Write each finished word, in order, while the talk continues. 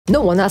No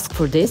one asked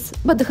for this,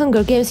 but The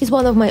Hunger Games is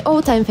one of my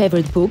all-time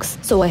favorite books,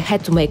 so I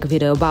had to make a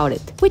video about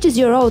it. Which is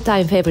your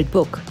all-time favorite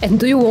book? And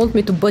do you want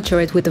me to butcher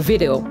it with a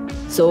video?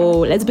 So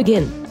let's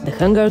begin. The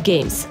Hunger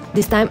Games.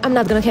 This time I'm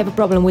not gonna have a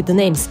problem with the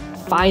names.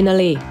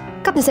 Finally!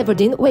 Katniss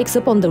Everdeen wakes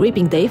up on the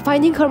reaping day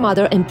finding her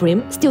mother and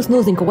Prim still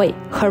snoozing away.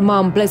 Her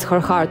mom, bless her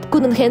heart,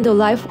 couldn't handle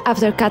life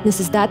after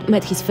Katniss's dad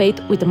met his fate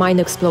with a mine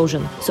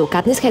explosion. So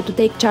Katniss had to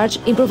take charge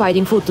in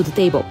providing food to the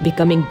table,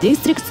 becoming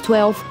District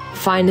 12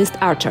 finest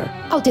archer.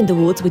 Out in the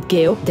woods with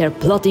Gale, they're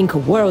plotting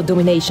world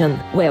domination,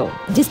 well,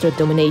 district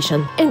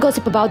domination, and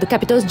gossip about the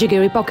capital's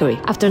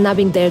jiggery-pokery. After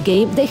nabbing their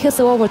game, they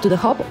hustle over to the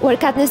hub where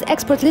Katniss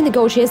expertly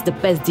negotiates the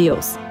best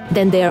deals.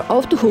 Then they are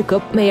off to hook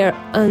up Mayor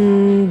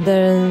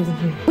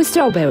with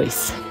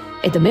strawberries.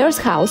 At the mayor's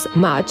house,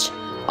 Madge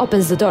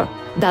opens the door.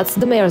 That's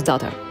the mayor's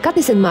daughter.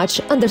 Katniss and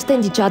Madge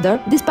understand each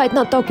other despite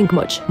not talking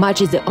much.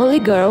 Madge is the only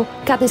girl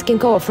Katniss can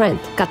call a friend.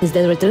 Katniss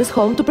then returns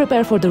home to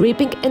prepare for the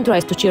reaping and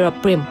tries to cheer up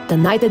Prim. The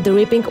night at the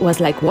reaping was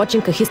like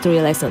watching a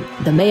history lesson.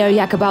 The mayor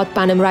yak about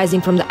Panem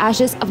rising from the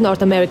ashes of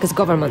North America's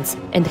governments.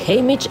 And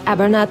Haymitch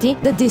Abernathy,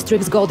 the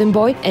district's golden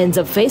boy, ends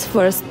up face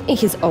first in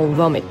his own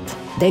vomit.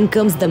 Then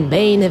comes the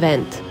main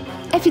event.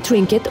 Effie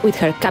Trinket, with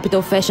her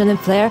capital fashion and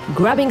flair,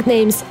 grabbing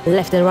names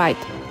left and right.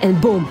 And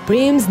boom,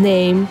 Prim's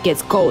name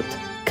gets called.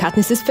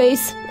 Katniss's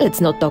face?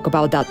 Let's not talk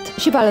about that.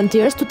 She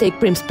volunteers to take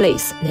Prim's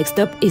place. Next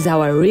up is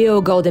our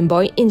real golden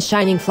boy in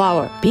Shining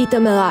Flower, Peeta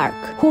Mellark,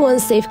 who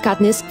once saved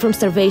Katniss from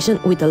starvation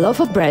with a loaf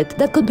of bread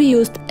that could be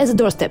used as a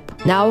doorstep.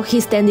 Now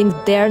he's standing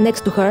there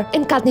next to her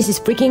and Katniss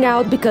is freaking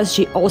out because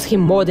she owes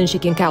him more than she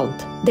can count.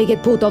 They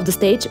get pulled off the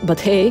stage,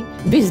 but hey,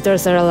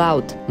 visitors are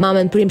allowed. Mom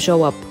and Prim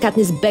show up.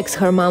 Katniss begs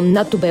her mom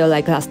not to bail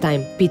like last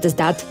time. Peeta's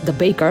dad, the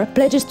baker,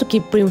 pledges to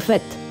keep Prim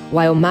fed,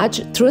 while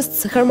Madge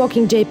thrusts her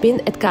mockingjay pin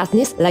at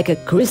Katniss like a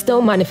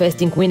crystal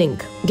manifesting winning.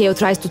 Gale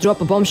tries to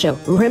drop a bombshell,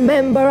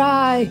 "Remember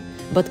I!"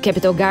 but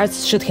Capitol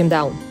guards shoot him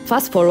down.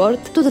 Fast forward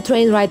to the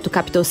train ride to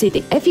Capital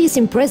City. Effie is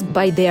impressed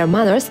by their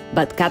manners,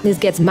 but Katniss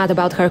gets mad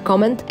about her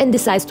comment and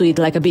decides to eat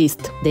like a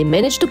beast. They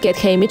manage to get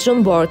Haymitch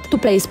on board to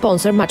play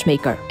sponsor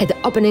matchmaker. At the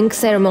opening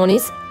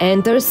ceremonies,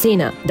 enter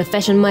Sina, the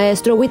fashion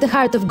maestro with a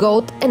heart of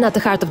gold and not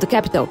the heart of the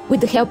capital. With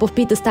the help of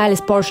Peeta's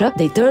stylist Portia,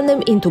 they turn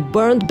them into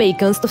burned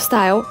bacons of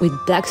style with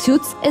black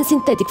suits and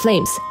synthetic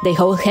flames. They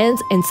hold hands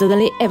and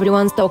suddenly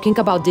everyone's talking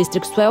about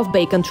District 12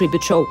 Bacon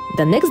tribute show.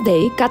 The next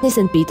day, Katniss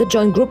and Peeta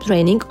join group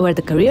training where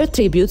the career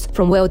tributes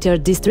from wealthier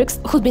districts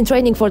who've been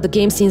training for the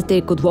game since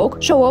they could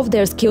walk show off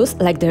their skills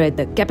like they're at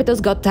the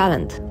Capital's Got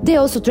Talent. They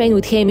also train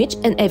with Haymitch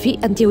and Effie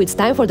until it's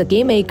time for the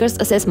game makers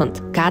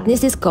assessment.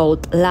 Katniss is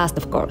called last,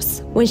 of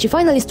course. When she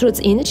finally struts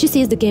in, she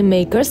sees the game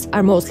makers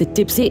are mostly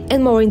tipsy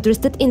and more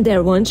interested in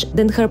their lunch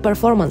than her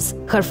performance.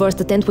 Her first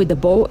attempt with the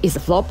bow is a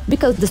flop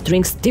because the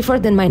strings differ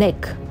than my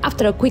neck.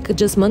 After a quick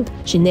adjustment,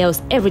 she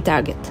nails every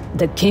target.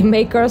 The game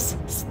makers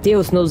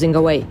still snoozing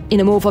away. In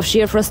a move of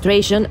sheer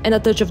frustration and a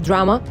touch of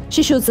drama,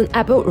 she shoots an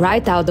apple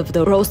right out of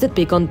the roasted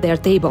pig on their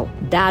table.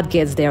 That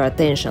gets their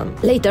attention.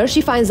 Later,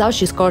 she finds out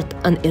she scored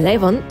an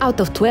 11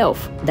 out of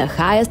 12, the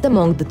highest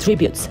among the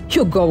tributes.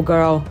 You go,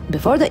 girl!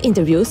 Before the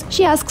interviews,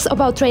 she asks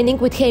about training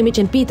with Haymitch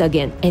and Peeta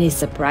again, and is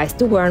surprised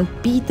to learn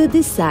Peeta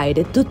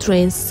decided to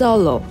train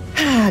solo.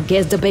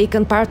 Guess the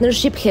bacon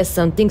partnership has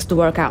some things to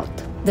work out.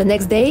 The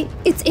next day,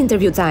 it's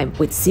interview time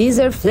with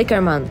Caesar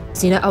Flickerman.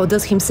 Cena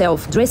outdoes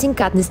himself, dressing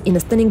Katniss in a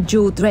stunning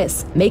jewel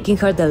dress, making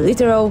her the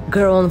literal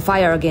girl on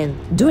fire again.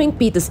 During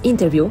Peeta's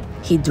interview,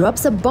 he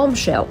drops a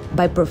bombshell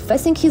by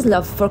professing his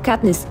love for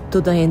Katniss to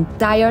the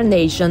entire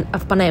nation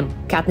of Panem.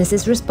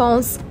 Katniss's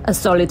response? A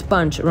solid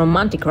punch,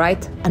 romantic,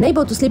 right?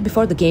 Unable to sleep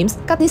before the games,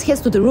 Katniss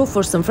heads to the roof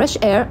for some fresh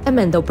air and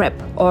mental prep.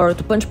 Or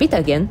to punch Peeta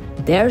again.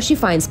 There she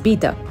finds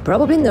Peeta,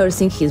 probably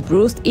nursing his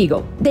bruised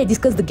ego. They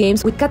discuss the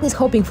games with Katniss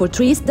hoping for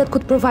trees that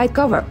could provide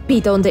cover.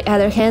 Peeta, on the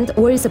other hand,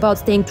 worries about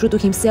staying true to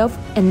himself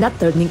and not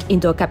turning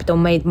into a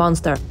capital-made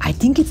monster. I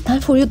think it's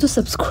time for you to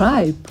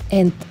subscribe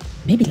and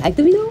maybe like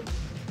the video,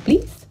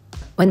 please?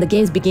 When the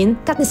games begin,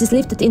 Katniss is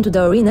lifted into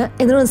the arena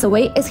and runs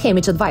away as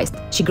Haymitch advised.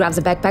 She grabs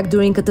a backpack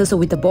during a tussle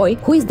with a boy,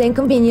 who is then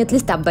conveniently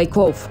stabbed by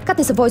Quoth.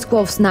 Katniss avoids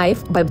Quoth's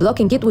knife by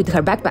blocking it with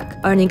her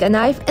backpack, earning a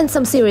knife and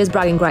some serious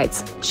bragging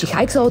rights. She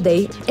hikes all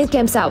day and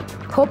camps out,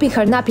 hoping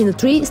her nap in a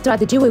tree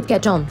strategy will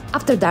catch on.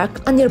 After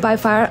dark, a nearby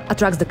fire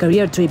attracts the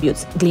career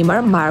tributes: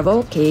 Glimmer,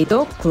 Marvel,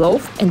 Kato,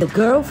 Clove, and the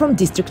girl from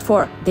District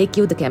 4. They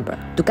kill the camper.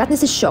 To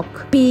Katniss's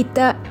shock,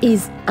 Peeta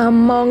is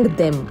among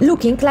them,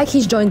 looking like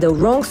he's joined the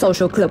wrong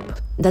social club.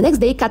 The next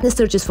day, Katniss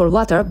searches for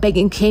water,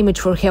 begging Haymitch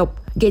for help.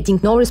 Getting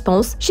no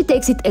response, she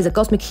takes it as a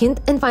cosmic hint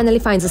and finally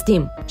finds a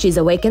steam. She is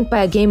awakened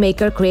by a game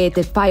maker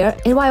created fire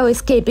and while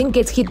escaping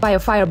gets hit by a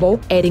fireball,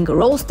 adding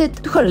roasted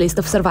to her list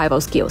of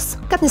survival skills.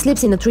 Katniss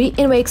sleeps in a tree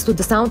and wakes to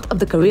the sound of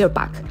the career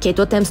pack.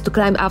 Kato attempts to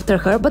climb after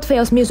her but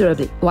fails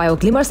miserably, while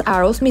Glimmer's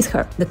arrows miss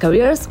her. The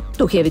career's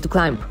too heavy to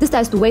climb.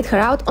 Decides to wait her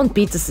out on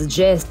Peeta's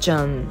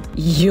suggestion.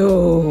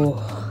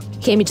 Yo!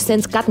 Haymitch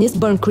sends Katniss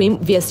burnt cream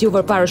via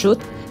silver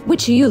parachute,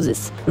 which she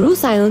uses. Rue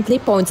silently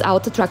points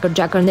out the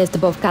tracker-jacker nest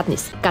above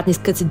Katniss.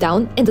 Katniss cuts it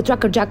down, and the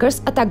tracker-jackers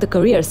attack the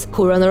careers,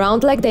 who run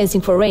around like dancing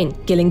for rain,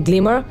 killing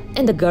Glimmer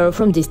and the girl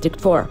from District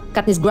 4.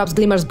 Katniss grabs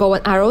Glimmer's bow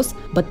and arrows,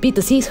 but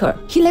Peeta sees her.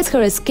 He lets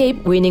her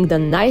escape, winning the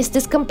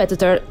nicest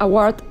competitor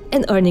award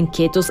and earning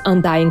Keto's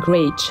undying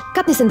rage.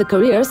 Katniss and the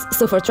careers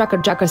suffer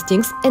tracker-jacker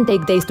stings and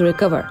take days to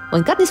recover.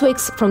 When Katniss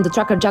wakes from the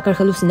tracker-jacker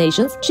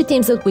hallucinations, she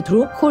teams up with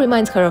Rue, who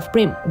reminds her of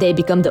Prim. They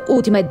become the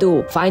ultimate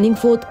duo, finding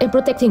food and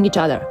protecting each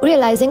other.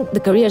 Realizing the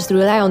careers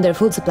rely on their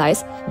food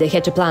supplies, they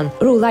hatch a plan.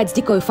 Rue lights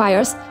decoy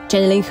fires,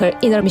 channeling her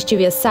inner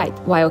mischievous side,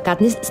 while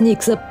Katniss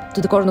sneaks up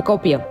to the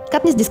cornucopia.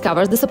 Katniss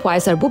discovers the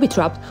supplies are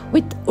booby-trapped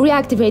with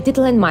reactivated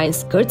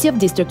landmines, courtesy of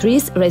District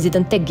 3's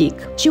resident tech geek.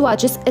 She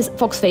watches as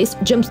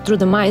Foxface jumps through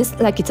the mines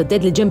like it's a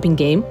deadly jumping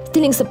game,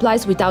 stealing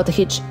supplies without a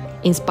hitch.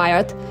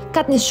 Inspired,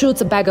 Katniss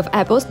shoots a bag of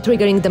apples,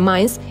 triggering the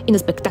mines in a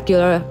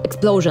spectacular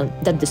explosion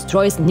that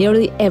destroys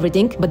nearly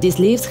everything, but this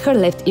leaves her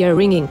left ear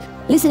ringing.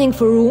 Listening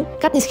for Rue,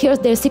 Katniss hears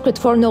their secret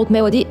 4-note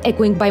melody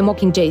echoing by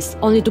mockingjays,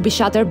 only to be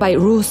shattered by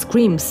Rue's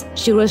screams.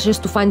 She rushes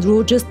to find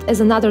Rue just as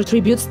another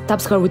tribute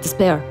stabs her with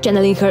despair.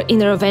 Channeling her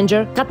inner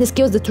avenger, Katniss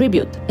kills the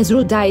tribute. As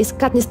Rue dies,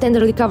 Katniss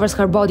tenderly covers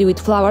her body with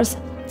flowers,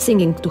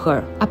 singing to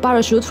her. A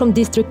parachute from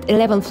District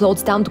 11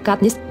 floats down to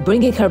Katniss,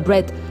 bringing her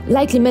bread,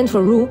 likely meant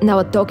for Rue, now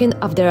a token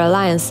of their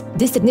alliance.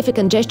 This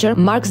significant gesture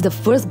marks the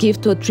first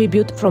gift to a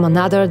tribute from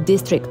another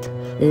district.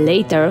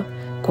 Later,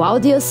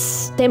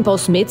 Claudius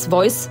Temple-Smith's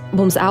voice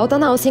booms out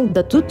announcing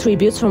the two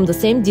tributes from the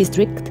same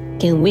district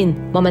can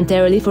win.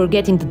 Momentarily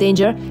forgetting the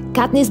danger,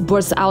 Katniss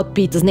bursts out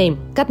Peeta's name.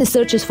 Katniss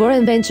searches for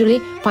and eventually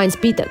finds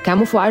Peeta,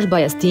 camouflaged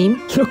by a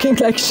steam, looking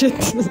like shit.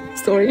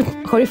 Sorry.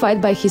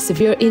 Horrified by his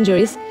severe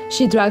injuries,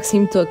 she drags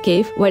him to a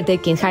cave where they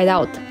can hide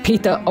out.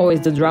 Peeta,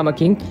 always the drama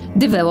king,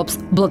 develops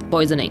blood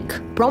poisoning,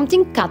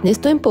 prompting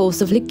Katniss to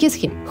impulsively kiss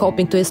him,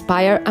 hoping to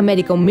inspire a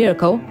medical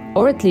miracle,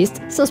 or at least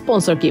some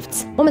sponsor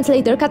gifts. Moments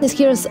later, Katniss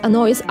hears a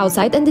noise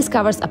outside and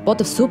discovers a pot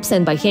of soup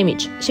sent by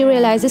Haymitch. She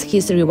realizes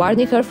he's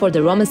rewarding her for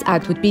the romance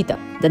act with Peeta.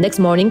 The next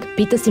morning,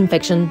 Peeta's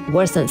infection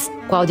worsens.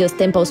 Claudius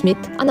Temple-Smith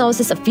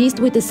announces a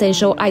feast with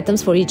essential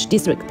items for each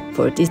district.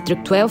 For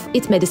District 12,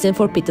 it's medicine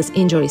for Peeta's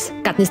injuries.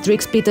 Katniss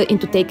tricks Peeta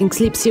into taking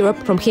sleep syrup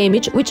from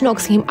Haymitch, which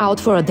knocks him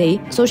out for a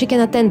day so she can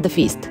attend the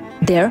feast.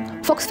 There,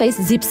 Foxface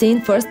zips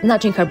in first,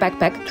 nudging her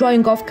backpack,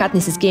 throwing off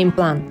Katniss's game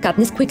plan.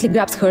 Katniss quickly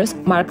grabs hers,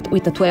 marked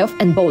with a 12,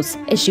 and bows.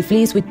 As she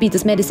flees with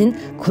Peeta's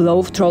medicine,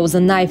 Clove throws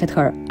a knife at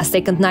her. A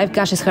second knife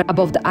gashes her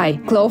above the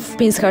eye. Clove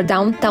pins her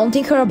down,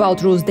 taunting her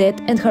about Rue's death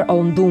and her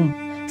own doom.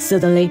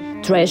 Suddenly,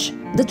 Trash,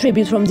 the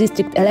tribute from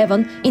District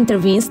 11,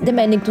 intervenes,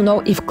 demanding to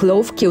know if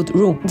Clove killed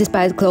Rue.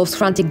 Despite Clove's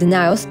frantic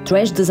denials,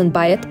 Trash doesn't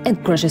buy it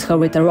and crushes her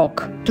with a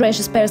rock. Trash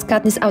spares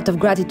Katniss out of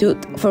gratitude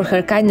for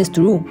her kindness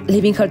to Rue,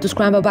 leaving her to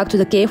scramble back to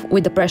the cave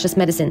with the precious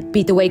medicine.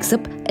 Peeta wakes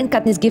up, and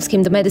Katniss gives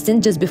him the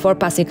medicine just before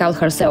passing out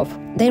herself.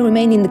 They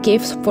remain in the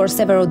caves for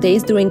several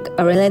days during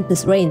a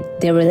relentless rain.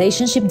 Their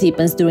relationship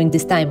deepens during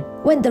this time.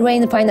 When the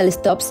rain finally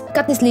stops,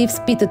 Katniss leaves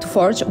Peeta to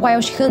forge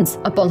while she hunts.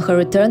 Upon her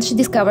return, she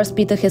discovers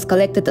Peeta has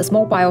collected a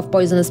small pile of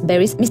poisonous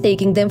berries,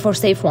 mistaking them for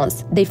safe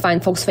ones. They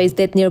find Foxface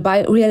dead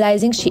nearby,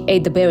 realizing she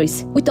ate the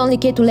berries. With only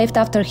Keto left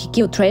after he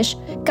killed Trash,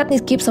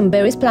 Katniss keeps some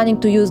berries, planning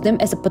to use them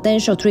as a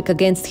potential trick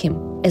against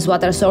him. As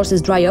water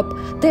sources dry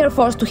up, they are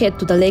forced to head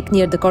to the lake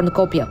near the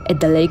cornucopia. At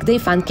the lake, they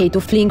find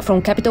Keto fleeing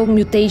from capital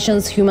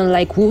mutations,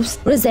 human-like wolves,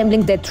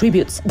 resembling dead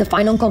tributes. The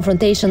final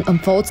confrontation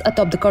unfolds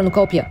atop the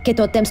cornucopia.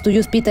 Keto attempts to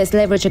use Peeta as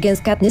leverage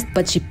against Katniss,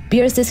 but she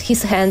pierces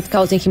his hand,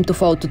 causing him to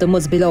fall to the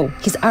muds below.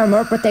 His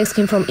armor protects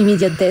him from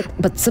immediate death,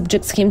 but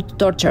subjects him to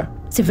torture.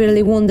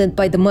 Severely wounded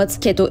by the muds,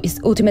 Keto is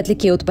ultimately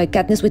killed by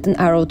Katniss with an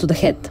arrow to the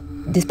head.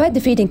 Despite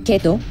defeating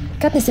Keto,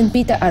 Katniss and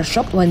Peeta are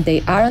shocked when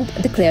they aren't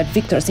declared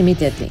victors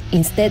immediately.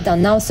 Instead, the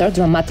announcer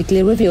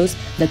dramatically reveals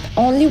that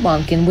only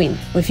one can win.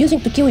 Refusing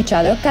to kill each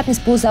other,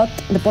 Katniss pulls out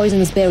the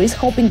poisonous berries,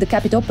 hoping the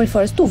capital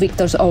prefers two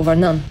victors over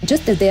none.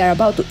 Just as they are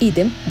about to eat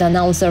them, the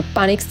announcer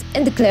panics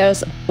and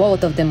declares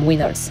both of them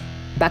winners.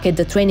 Back at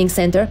the training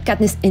center,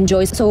 Katniss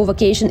enjoys a solo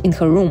vacation in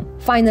her room.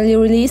 Finally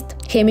released,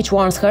 Haymitch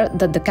warns her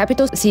that the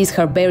capital sees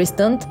her berry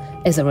stunt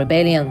as a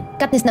rebellion.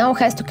 Katniss now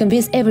has to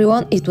convince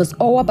everyone it was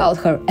all about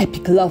her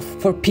epic love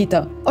for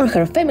Peeta, or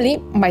her family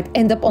might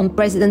end up on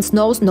President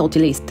Snow's naughty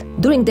list.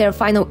 During their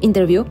final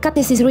interview,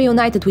 Katniss is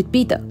reunited with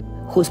Peeta,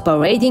 who's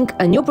parading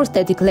a new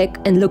prosthetic leg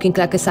and looking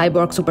like a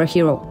cyborg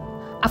superhero.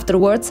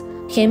 Afterwards,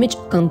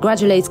 Haymitch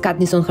congratulates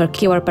Katniss on her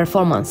killer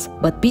performance,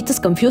 but Peeta's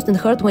confused and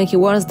hurt when he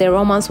warns their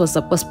romance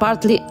was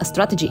partly a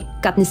strategy.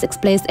 Katniss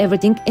explains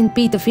everything, and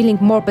Peeta, feeling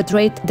more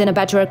betrayed than a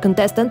bachelor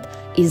contestant,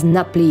 is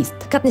not pleased.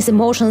 Katniss'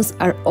 emotions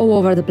are all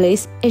over the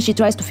place as she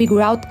tries to figure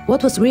out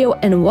what was real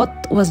and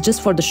what was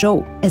just for the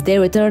show. As they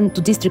return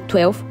to District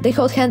 12, they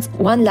hold hands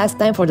one last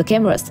time for the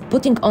cameras,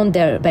 putting on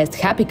their best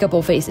happy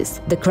couple faces.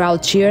 The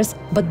crowd cheers,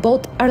 but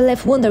both are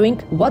left wondering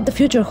what the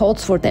future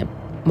holds for them.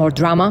 More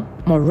drama,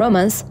 more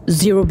romance,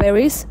 zero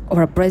berries,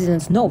 or a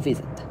President Snow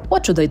visit.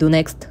 What should I do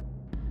next?